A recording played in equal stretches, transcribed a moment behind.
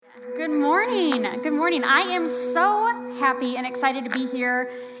morning. Good morning. I am so happy and excited to be here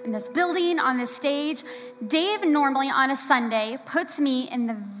in this building, on this stage. Dave normally on a Sunday puts me in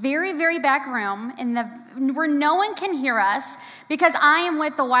the very, very back room where no one can hear us because I am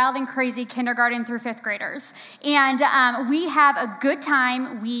with the wild and crazy kindergarten through fifth graders. And we have a good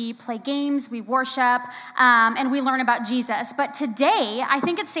time. We play games, we worship, and we learn about Jesus. But today, I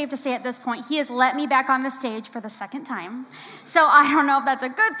think it's safe to say at this point, he has let me back on the stage for the second time. So I don't know if that's a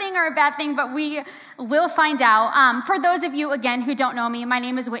good thing or a bad thing, but we will find out. For those of you, again, who don't know me, my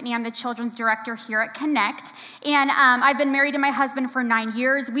name is Whitney. I'm the children's director here at Connect. And I've been married to my husband for 9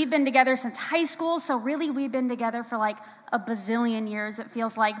 years. We've been together since high school, so really we've been together for like a bazillion years, it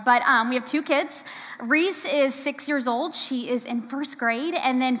feels like. But we have 2 kids. Reese is 6 years old. She is in first grade.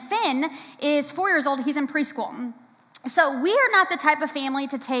 And then Finn is 4 years old. He's in preschool. So we are not the type of family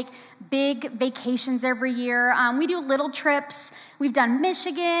to take big vacations every year. We do little trips. We've done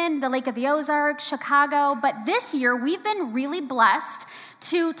Michigan, the Lake of the Ozarks, Chicago. But this year, we've been really blessed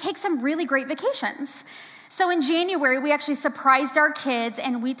to take some really great vacations. So in January, we actually surprised our kids,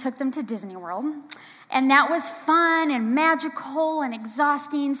 and we took them to Disney World. And that was fun and magical and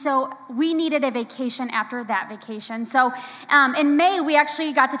exhausting. So we needed a vacation after that vacation. So in May, we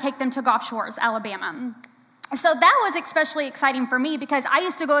actually got to take them to Gulf Shores, Alabama. So that was especially exciting for me because I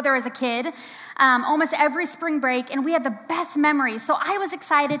used to go there as a kid almost every spring break, and we had the best memories. So I was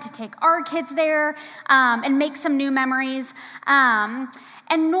excited to take our kids there and make some new memories.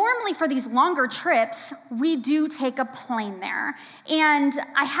 And normally for these longer trips, we do take a plane there. And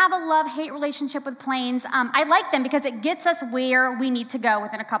I have a love-hate relationship with planes. I like them because it gets us where we need to go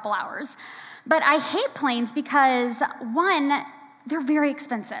within a couple hours. But I hate planes because, one, they're very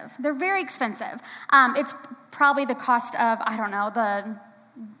expensive. They're very expensive. It's probably the cost of, I don't know,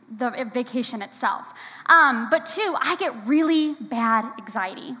 the vacation itself. But 2, I get really bad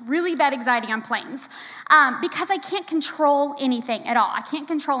anxiety on planes because I can't control anything at all. I can't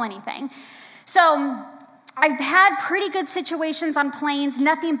control anything. So I've had pretty good situations on planes.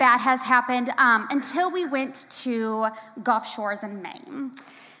 Nothing bad has happened until we went to Gulf Shores in May.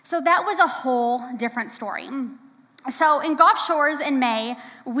 So that was a whole different story. So in Gulf Shores in May,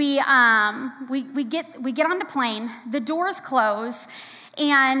 we get on the plane, the doors close,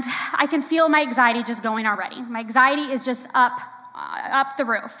 and I can feel my anxiety just going already. My anxiety is just up the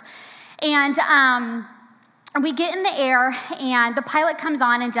roof. And we get in the air, and the pilot comes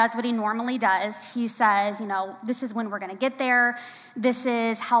on and does what he normally does. He says, this is when we're going to get there. This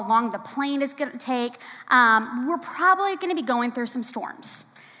is how long the plane is going to take. We're probably going to be going through some storms.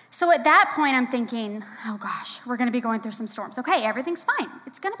 So at that point, I'm thinking, oh gosh, we're going to be going through some storms. Okay, everything's fine.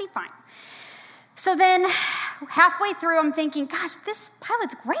 It's going to be fine. So then halfway through, I'm thinking, gosh, this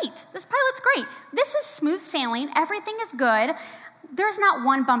pilot's great. This is smooth sailing. Everything is good. There's not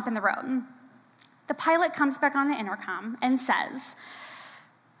one bump in the road. The pilot comes back on the intercom and says,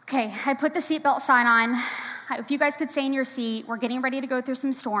 okay, I put the seatbelt sign on. If you guys could stay in your seat, we're getting ready to go through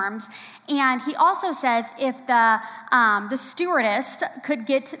some storms. And he also says if the stewardess could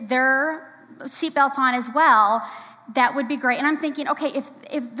get their seatbelts on as well, that would be great. And I'm thinking, okay,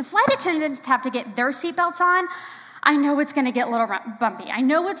 if the flight attendants have to get their seatbelts on, I know it's going to get a little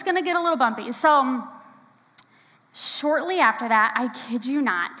bumpy. So shortly after that, I kid you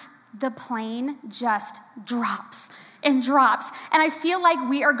not, the plane just drops. And I feel like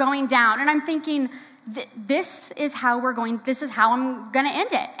we are going down. And I'm thinking, this is how I'm going to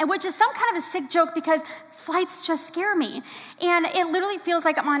end it. And which is some kind of a sick joke because flights just scare me. And it literally feels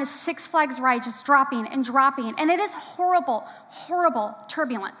like I'm on a Six Flags ride just dropping. And it is horrible, horrible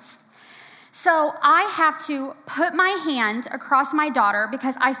turbulence. So I have to put my hand across my daughter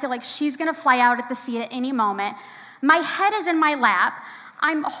because I feel like she's going to fly out at the seat at any moment. My head is in my lap.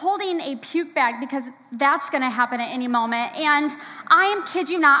 I'm holding a puke bag because that's going to happen at any moment. And kid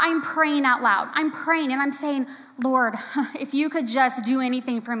you not, I'm praying out loud. I'm praying and I'm saying, Lord, if you could just do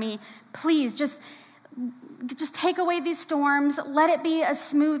anything for me, please just take away these storms. Let it be a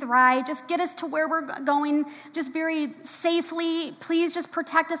smooth ride. Just get us to where we're going just very safely. Please just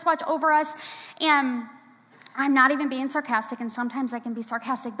protect us, watch over us. And I'm not even being sarcastic, and sometimes I can be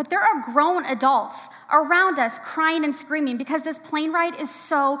sarcastic, but there are grown adults around us crying and screaming because this plane ride is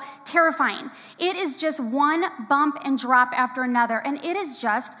so terrifying. It is just one bump and drop after another, and it is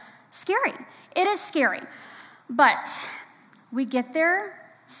just scary. It is scary. But we get there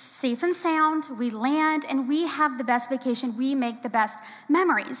safe and sound, we land, and we have the best vacation. We make the best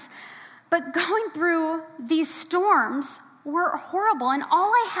memories. But going through these storms were horrible, and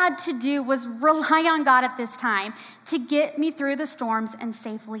all I had to do was rely on God at this time to get me through the storms and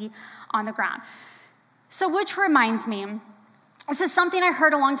safely on the ground. So which reminds me, This is something I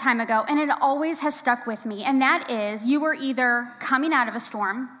heard a long time ago, and it always has stuck with me, and that is you are either coming out of a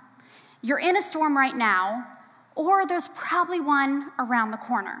storm, you're in a storm right now, or there's probably one around the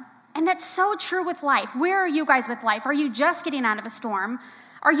corner. And that's so true with life. Where are you guys with life? Are you just getting out of a storm?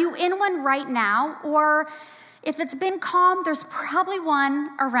 Are you in one right now? Or if it's been calm, there's probably one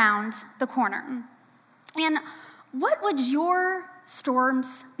around the corner. And what would your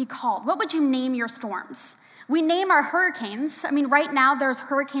storms be called? What would you name your storms? We name our hurricanes. I mean, right now there's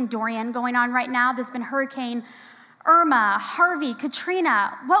Hurricane Dorian going on right now. There's been Hurricane Irma, Harvey,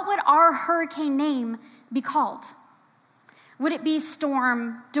 Katrina. What would our hurricane name be called? Would it be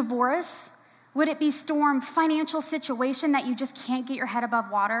Storm Divorce? Would it be Storm Financial Situation that you just can't get your head above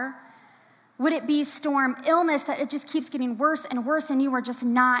water? Would it be Storm Illness that it just keeps getting worse and worse and you are just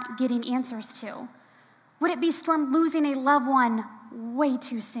not getting answers to? Would it be Storm Losing a loved one way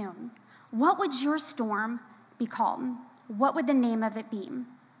too soon? What would your storm be called? What would the name of it be?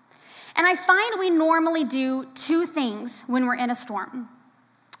 And I find we normally do two things when we're in a storm.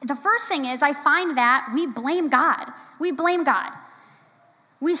 The first thing is I find that we blame God. We blame God.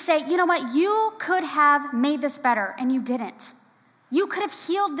 We say, you know what, you could have made this better and you didn't. You could have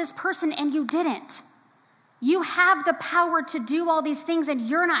healed this person and you didn't. You have the power to do all these things and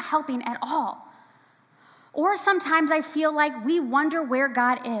you're not helping at all. Or sometimes I feel like we wonder where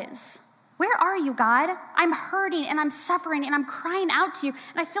God is. Where are you, God? I'm hurting and I'm suffering and I'm crying out to you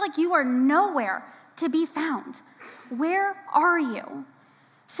and I feel like you are nowhere to be found. Where are you?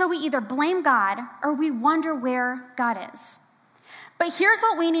 So we either blame God or we wonder where God is. But here's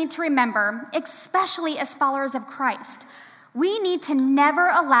what we need to remember, especially as followers of Christ. We need to never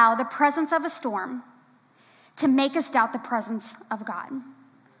allow the presence of a storm to make us doubt the presence of God.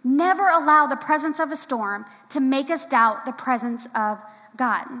 Never allow the presence of a storm to make us doubt the presence of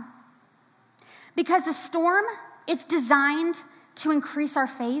God. Because the storm, it's designed to increase our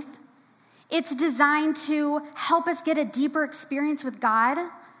faith. It's designed to help us get a deeper experience with God.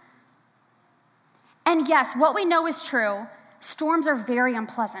 And yes, what we know is true. Storms are very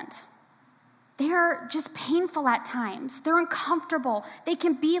unpleasant. They're just painful at times. They're uncomfortable. They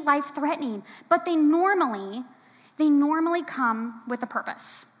can be life-threatening, but they normally come with a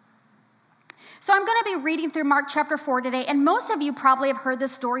purpose. So I'm going to be reading through Mark chapter 4 today, and most of you probably have heard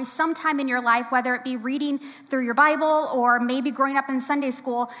this story sometime in your life, whether it be reading through your Bible or maybe growing up in Sunday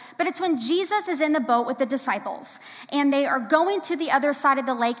school, but it's when Jesus is in the boat with the disciples, and they are going to the other side of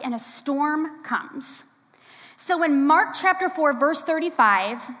the lake, and a storm comes. So in Mark chapter 4, verse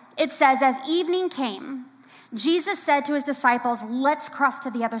 35, it says, as evening came, Jesus said to his disciples, let's cross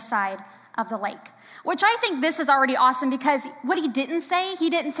to the other side of the lake. Which I think this is already awesome because what he didn't say,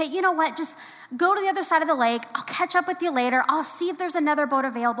 you know what, just go to the other side of the lake. I'll catch up with you later. I'll see if there's another boat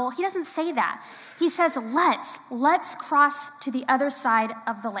available. He doesn't say that. He says, let's cross to the other side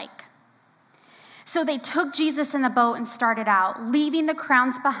of the lake. So they took Jesus in the boat and started out, leaving the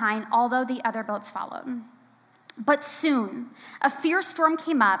crowds behind, although the other boats followed. But soon, a fierce storm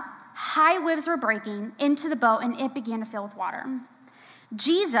came up. High waves were breaking into the boat, and it began to fill with water.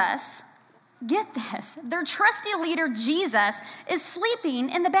 Jesus, get this, their trusty leader, Jesus, is sleeping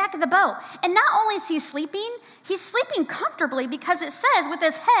in the back of the boat. And not only is he sleeping, he's sleeping comfortably because it says with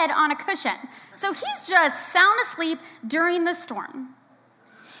his head on a cushion. So he's just sound asleep during the storm.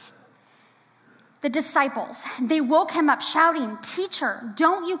 The disciples, they woke him up shouting, "Teacher,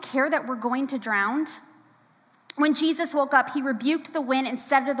 don't you care that we're going to drown?" When Jesus woke up, he rebuked the wind and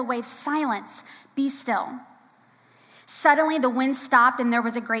said to the waves, "Silence, be still." Suddenly the wind stopped and there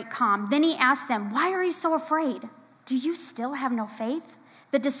was a great calm. Then he asked them, "Why are you so afraid? Do you still have no faith?"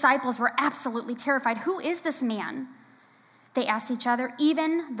 The disciples were absolutely terrified. "Who is this man?" They asked each other.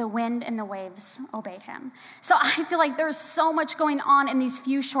 Even the wind and the waves obeyed him. So I feel like there's so much going on in these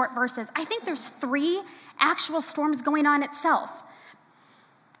few short verses. I think there's 3 actual storms going on itself.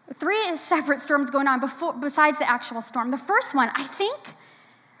 3 separate storms going on besides the actual storm. The first one, I think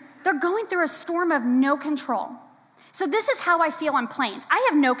they're going through a storm of no control. So this is how I feel on planes. I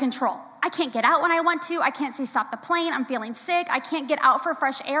have no control. I can't get out when I want to. I can't say stop the plane. I'm feeling sick. I can't get out for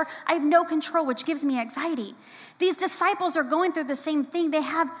fresh air. I have no control, which gives me anxiety. These disciples are going through the same thing. They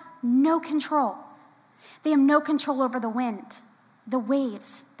have no control. They have no control over the wind, the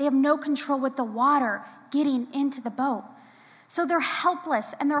waves. They have no control with the water getting into the boat. So they're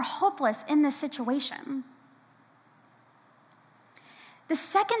helpless and they're hopeless in this situation. The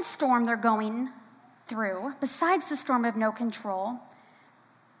second storm they're going through, besides the storm of no control,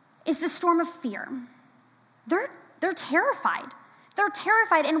 is the storm of fear. They're terrified. They're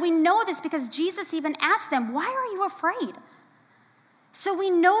terrified, and we know this because Jesus even asked them, "Why are you afraid?" So we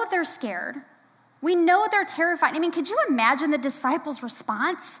know they're scared. We know they're terrified. I mean, could you imagine the disciples'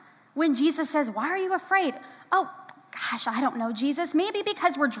 response when Jesus says, why are you afraid? Oh, gosh, I don't know, Jesus. Maybe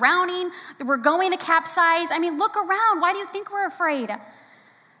because we're drowning, we're going to capsize. I mean, look around. Why do you think we're afraid?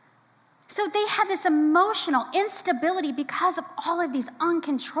 So they had this emotional instability because of all of these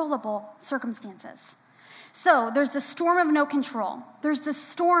uncontrollable circumstances. So there's the storm of no control. There's the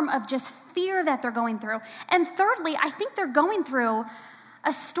storm of just fear that they're going through. And thirdly, I think they're going through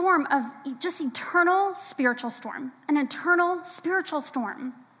a storm of just eternal spiritual storm, an eternal spiritual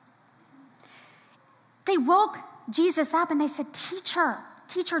storm. They woke Jesus up and they said, Teacher,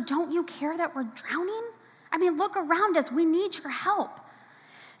 don't you care that we're drowning? I mean, look around us. We need your help.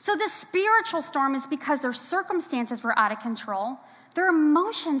 So this spiritual storm is because their circumstances were out of control. Their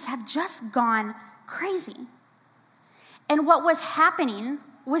emotions have just gone crazy. And what was happening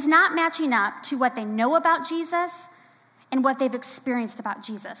was not matching up to what they know about Jesus and what they've experienced about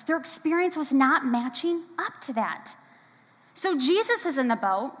Jesus. Their experience was not matching up to that. So Jesus is in the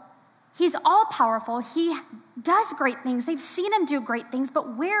boat. He's all powerful. He does great things. They've seen him do great things,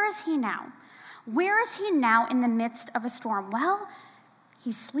 but where is he now? Where is he now in the midst of a storm? Well,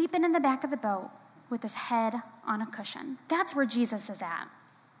 he's sleeping in the back of the boat with his head on a cushion. That's where Jesus is at.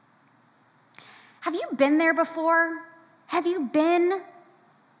 Have you been there before? Have you been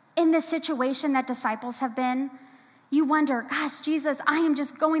in the situation that disciples have been? You wonder, gosh, Jesus, I am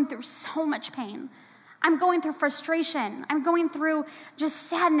just going through so much pain. I'm going through frustration. I'm going through just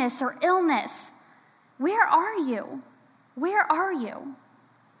sadness or illness. Where are you? Where are you?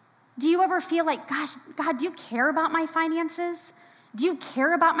 Do you ever feel like, gosh, God, do you care about my finances? Do you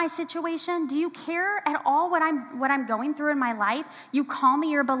care about my situation? Do you care at all what I'm going through in my life? You call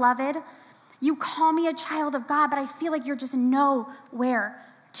me your beloved. You call me a child of God, but I feel like you're just nowhere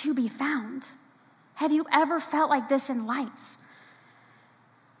to be found. Have you ever felt like this in life?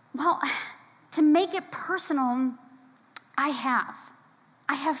 Well, to make it personal, I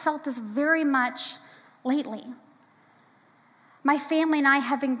have felt this very much lately. My family and I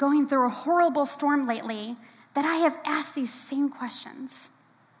have been going through a horrible storm lately that I have asked these same questions.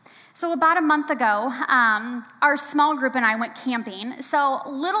 So about a month ago, our small group and I went camping. So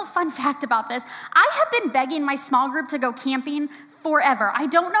little fun fact about this, I have been begging my small group to go camping forever. I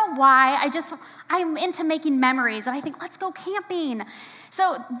don't know why. I'm into making memories, and I think, let's go camping.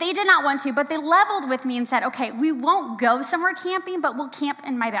 So they did not want to, but they leveled with me and said, okay, we won't go somewhere camping, but we'll camp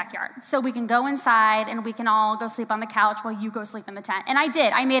in my backyard. So we can go inside, and we can all go sleep on the couch while you go sleep in the tent. And I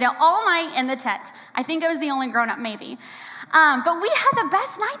did. I made it all night in the tent. I think I was the only grown-up, maybe. But we had the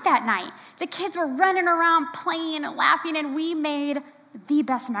best night that night. The kids were running around, playing and laughing, and we made the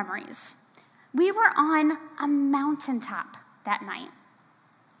best memories. We were on a mountaintop that night.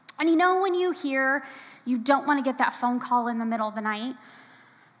 And you know when you hear you don't want to get that phone call in the middle of the night?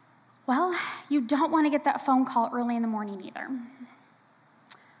 Well, you don't want to get that phone call early in the morning either.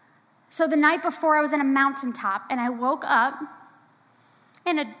 So the night before, I was in a mountaintop, and I woke up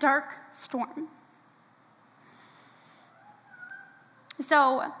in a dark storm.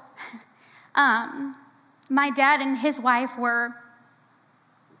 So my dad and his wife were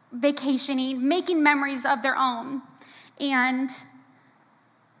vacationing, making memories of their own, and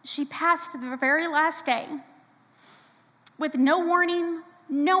she passed the very last day with no warning,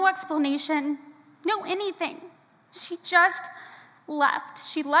 no explanation, no anything. She just left.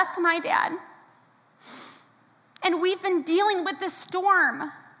 She left my dad. And we've been dealing with this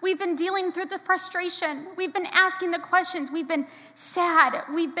storm. We've been dealing through the frustration. We've been asking the questions. We've been sad.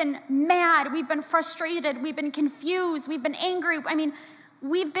 We've been mad. We've been frustrated. We've been confused. We've been angry. I mean,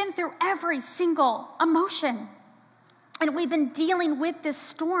 we've been through every single emotion. And we've been dealing with this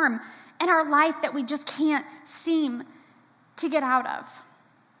storm in our life that we just can't seem to get out of.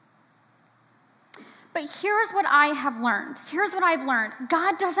 But here's what I have learned. Here's what I've learned.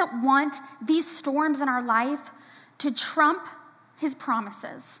 God doesn't want these storms in our life to trump his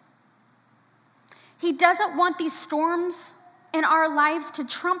promises. He doesn't want these storms in our lives to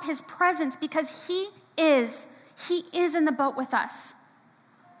trump his presence, because he is in the boat with us.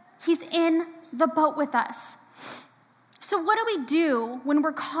 He's in the boat with us. So what do we do when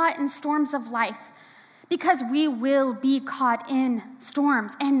we're caught in storms of life? Because we will be caught in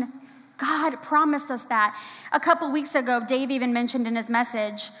storms, and God promised us that. A couple weeks ago, Dave even mentioned in his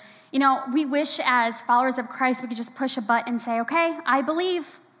message, we wish as followers of Christ we could just push a button and say, okay, I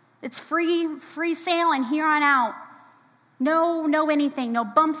believe. It's free sail and here on out. No anything, no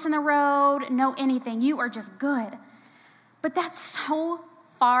bumps in the road, no anything. You are just good. But that's so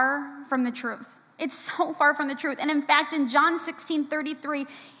far from the truth. It's so far from the truth. And in fact, in John 16:33,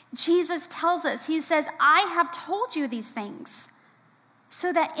 Jesus tells us, he says, I have told you these things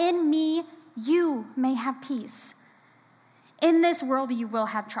so that in me you may have peace. In this world, you will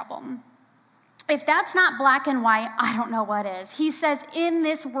have trouble. If that's not black and white, I don't know what is. He says, in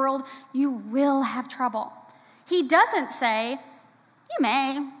this world, you will have trouble. He doesn't say,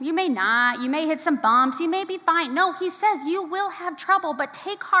 you may not, you may hit some bumps, you may be fine. No, he says, you will have trouble, but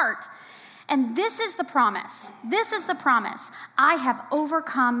take heart. And this is the promise. This is the promise. I have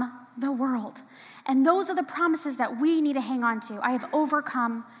overcome the world. And those are the promises that we need to hang on to. I have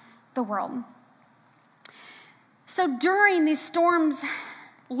overcome the world. So during these storms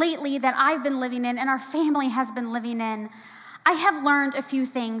lately that I've been living in and our family has been living in, I have learned a few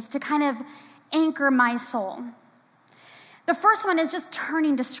things to kind of anchor my soul. The first one is just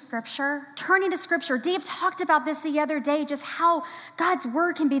turning to Scripture. Turning to Scripture. Dave talked about this the other day, just how God's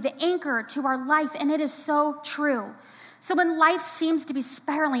Word can be the anchor to our life, and it is so true. So when life seems to be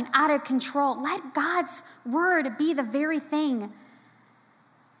spiraling out of control, let God's Word be the very thing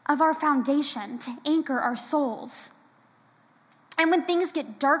of our foundation to anchor our souls. And when things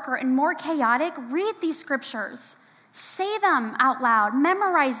get darker and more chaotic, read these scriptures. Say them out loud.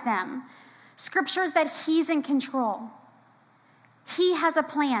 Memorize them. Scriptures that He's in control. He has a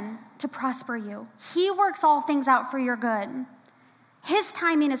plan to prosper you. He works all things out for your good. His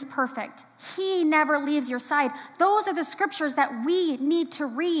timing is perfect. He never leaves your side. Those are the scriptures that we need to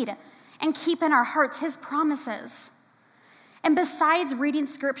read and keep in our hearts, His promises. And besides reading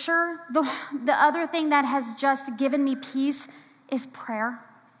Scripture, the other thing that has just given me peace is prayer.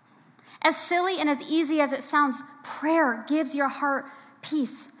 As silly and as easy as it sounds, prayer gives your heart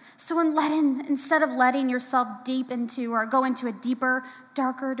peace. So instead of letting yourself deep into or go into a deeper,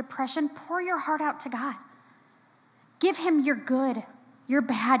 darker depression, pour your heart out to God. Give Him your good, your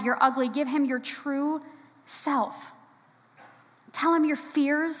bad, your ugly. Give Him your true self. Tell Him your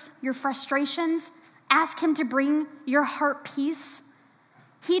fears, your frustrations. Ask Him to bring your heart peace.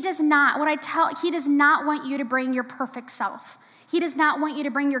 He does not want you to bring your perfect self. He does not want you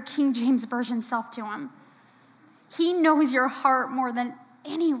to bring your King James Version self to Him. He knows your heart more than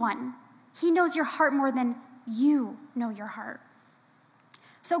anyone. He knows your heart more than you know your heart.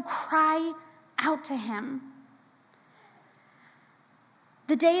 So cry out to Him.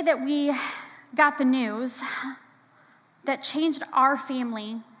 The day that we got the news that changed our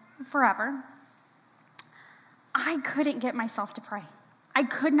family forever, I couldn't get myself to pray. I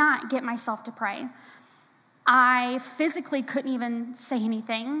could not get myself to pray. I physically couldn't even say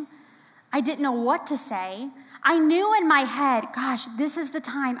anything. I didn't know what to say. I knew in my head, gosh, this is the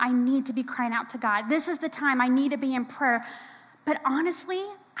time I need to be crying out to God. This is the time I need to be in prayer. But honestly,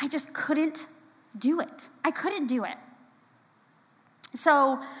 I just couldn't do it. I couldn't do it.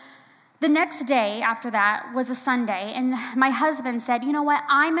 So the next day after that was a Sunday, and my husband said, you know what,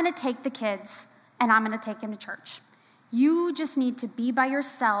 I'm going to take the kids and I'm going to take them to church. You just need to be by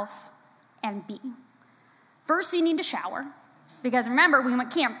yourself and be. First, you need to shower, because remember, we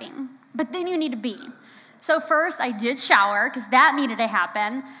went camping, but then you need to be. So first, I did shower, because that needed to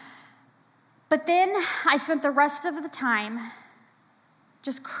happen. But then I spent the rest of the time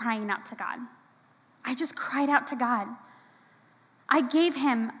just crying out to God. I just cried out to God. I gave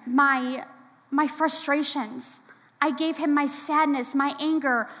Him my frustrations. I gave Him my sadness, my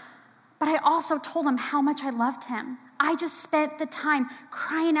anger, but I also told Him how much I loved Him. I just spent the time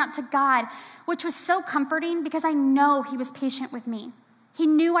crying out to God, which was so comforting because I know He was patient with me. He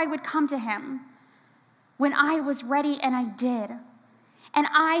knew I would come to Him when I was ready, and I did. And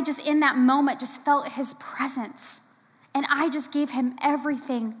I just, in that moment, just felt His presence. And I just gave Him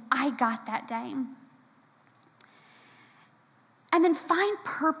everything I got that day. And then find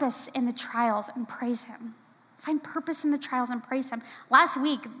purpose in the trials and praise Him. Find purpose in the trials and praise Him. Last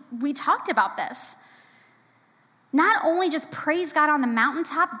week, we talked about this. Not only just praise God on the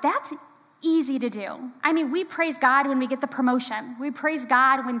mountaintop, that's easy to do. I mean, we praise God when we get the promotion. We praise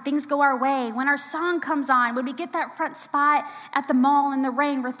God when things go our way, when our song comes on, when we get that front spot at the mall in the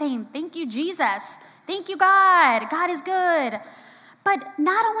rain, we're saying, thank you, Jesus. Thank you, God. God is good. But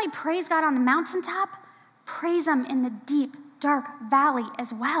not only praise God on the mountaintop, praise Him in the deep, dark valley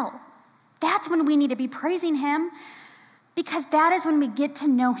as well. That's when we need to be praising Him, because that is when we get to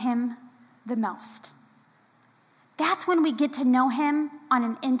know Him the most. That's when we get to know Him on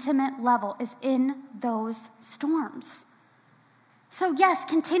an intimate level, is in those storms. So yes,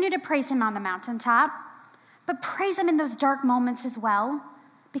 continue to praise Him on the mountaintop, but praise Him in those dark moments as well,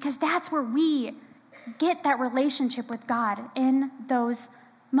 because that's where we get that relationship with God, in those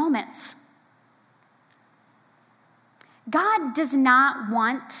moments. God does not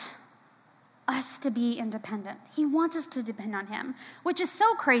want us to be independent. He wants us to depend on Him, which is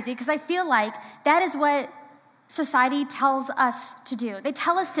so crazy, because I feel like that is what society tells us to do. They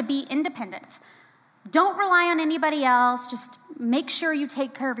tell us to be independent. Don't rely on anybody else. Just make sure you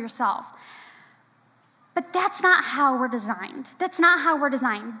take care of yourself. But that's not how we're designed. That's not how we're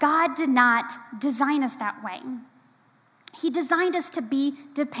designed. God did not design us that way. He designed us to be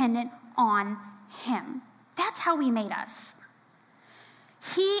dependent on him. That's how he made us.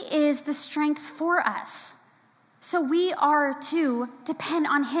 He is the strength for us. So we are to depend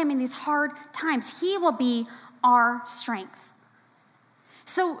on him in these hard times. He will be our strength.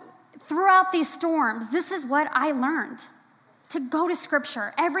 So throughout these storms, this is what I learned. To go to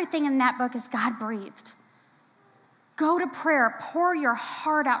Scripture. Everything in that book is God-breathed. Go to prayer. Pour your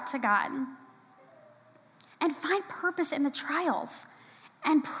heart out to God. And find purpose in the trials.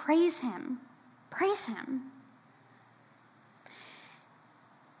 And praise him. Praise him.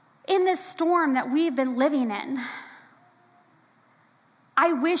 In this storm that we've been living in,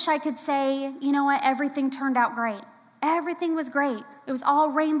 I wish I could say, you know what, everything turned out great. Everything was great. It was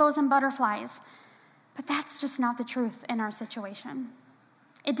all rainbows and butterflies. But that's just not the truth in our situation.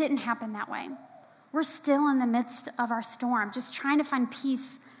 It didn't happen that way. We're still in the midst of our storm, just trying to find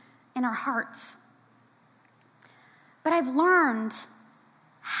peace in our hearts. But I've learned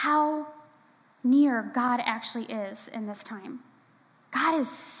how near God actually is in this time. God is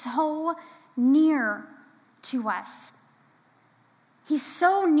so near to us. He's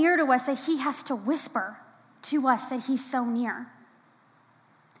so near to us that he has to whisper to us that he's so near.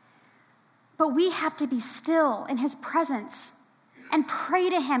 But we have to be still in his presence and pray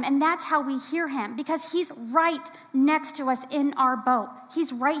to him, and that's how we hear him, because he's right next to us in our boat.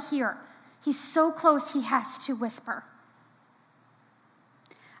 He's right here. He's so close he has to whisper.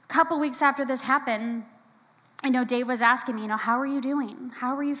 A couple weeks after this happened, Dave was asking me, how are you doing?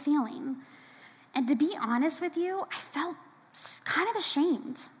 How are you feeling? And to be honest with you, I felt kind of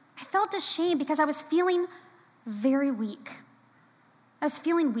ashamed. I felt ashamed because I was feeling very weak. I was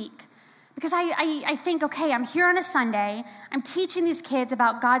feeling weak because I think, okay, I'm here on a Sunday. I'm teaching these kids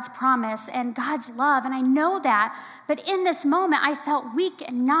about God's promise and God's love, and I know that. But in this moment, I felt weak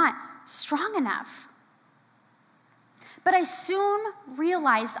and not strong enough. But I soon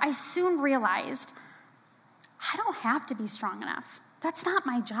realized, I don't have to be strong enough. That's not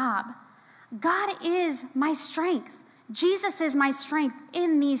my job. God is my strength. Jesus is my strength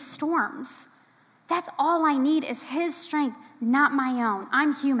in these storms. That's all I need is his strength, not my own.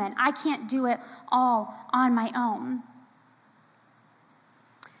 I'm human. I can't do it all on my own.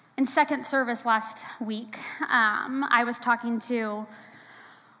 In second service last week, I was talking to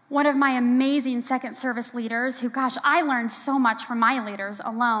one of my amazing second service leaders who, I learned so much from my leaders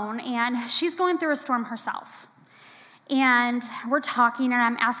alone, and she's going through a storm herself. And we're talking, and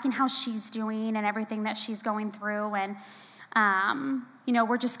I'm asking how she's doing and everything that she's going through. And,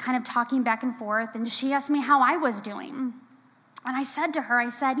 we're just kind of talking back and forth. And she asked me how I was doing. And I said to her,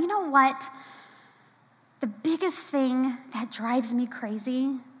 you know what? The biggest thing that drives me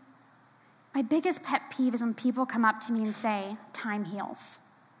crazy, my biggest pet peeve is when people come up to me and say, time heals.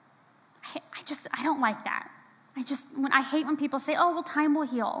 I don't like that. I hate when people say, oh, well, time will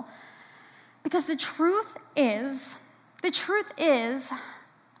heal. Because the truth is,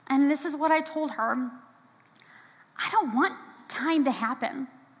 and this is what I told her, I don't want time to happen.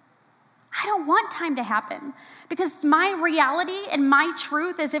 I don't want time to happen. Because my reality and my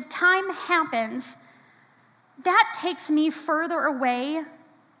truth is if time happens, that takes me further away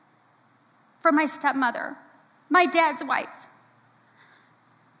from my stepmother, my dad's wife.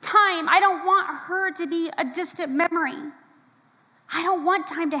 Time, I don't want her to be a distant memory. I don't want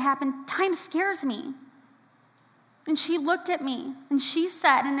time to happen. Time scares me. And she looked at me and she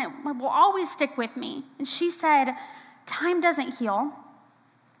said, and it will always stick with me, and she said, time doesn't heal.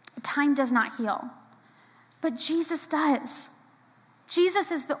 Time does not heal. But Jesus does. Jesus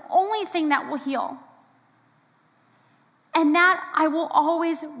is the only thing that will heal. And that I will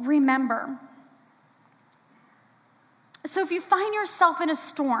always remember. So if you find yourself in a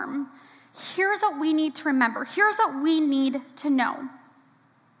storm, here's what we need to remember. Here's what we need to know.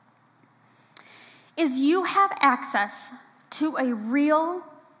 Is you have access to a real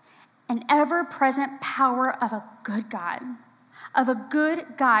and ever-present power of a good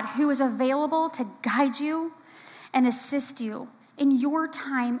God who is available to guide you and assist you in your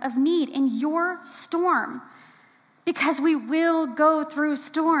time of need, in your storm. Because we will go through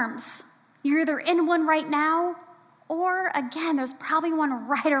storms. You're either in one right now, or again, there's probably one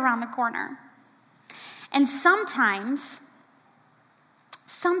right around the corner. And sometimes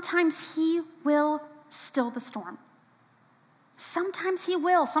he will still the storm. Sometimes he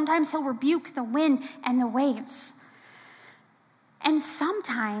will. Sometimes he'll rebuke the wind and the waves. And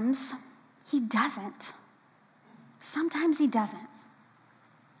sometimes he doesn't. Sometimes he doesn't.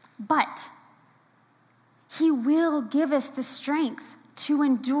 But he will give us the strength to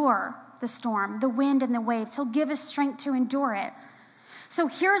endure the storm, the wind and the waves. He'll give us strength to endure it. So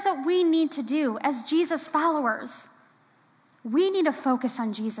here's what we need to do as Jesus followers. We need to focus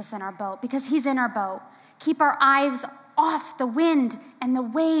on Jesus in our boat because he's in our boat. Keep our eyes off the wind and the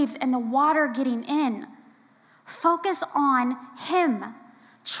waves and the water getting in. Focus on him.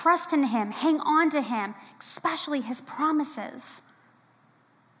 Trust in him. Hang on to him, especially his promises.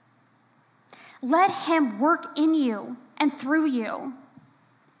 Let him work in you and through you.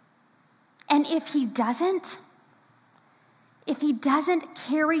 And if he doesn't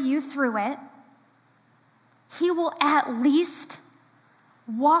carry you through it, he will at least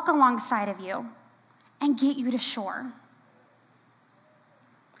walk alongside of you and get you to shore.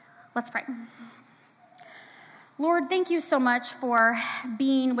 Let's pray. Lord, thank you so much for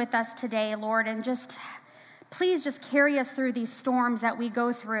being with us today, Lord, and please just carry us through these storms that we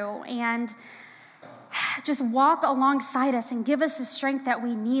go through and just walk alongside us and give us the strength that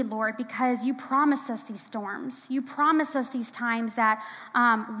we need, Lord, because you promised us these storms. You promised us these times that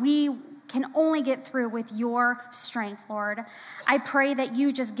we can only get through with your strength, Lord. I pray that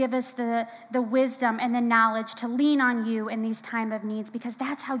you just give us the wisdom and the knowledge to lean on you in these time of needs, because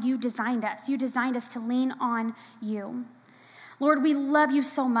that's how you designed us. You designed us to lean on you. Lord, we love you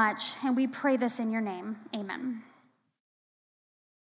so much, and we pray this in your name. Amen.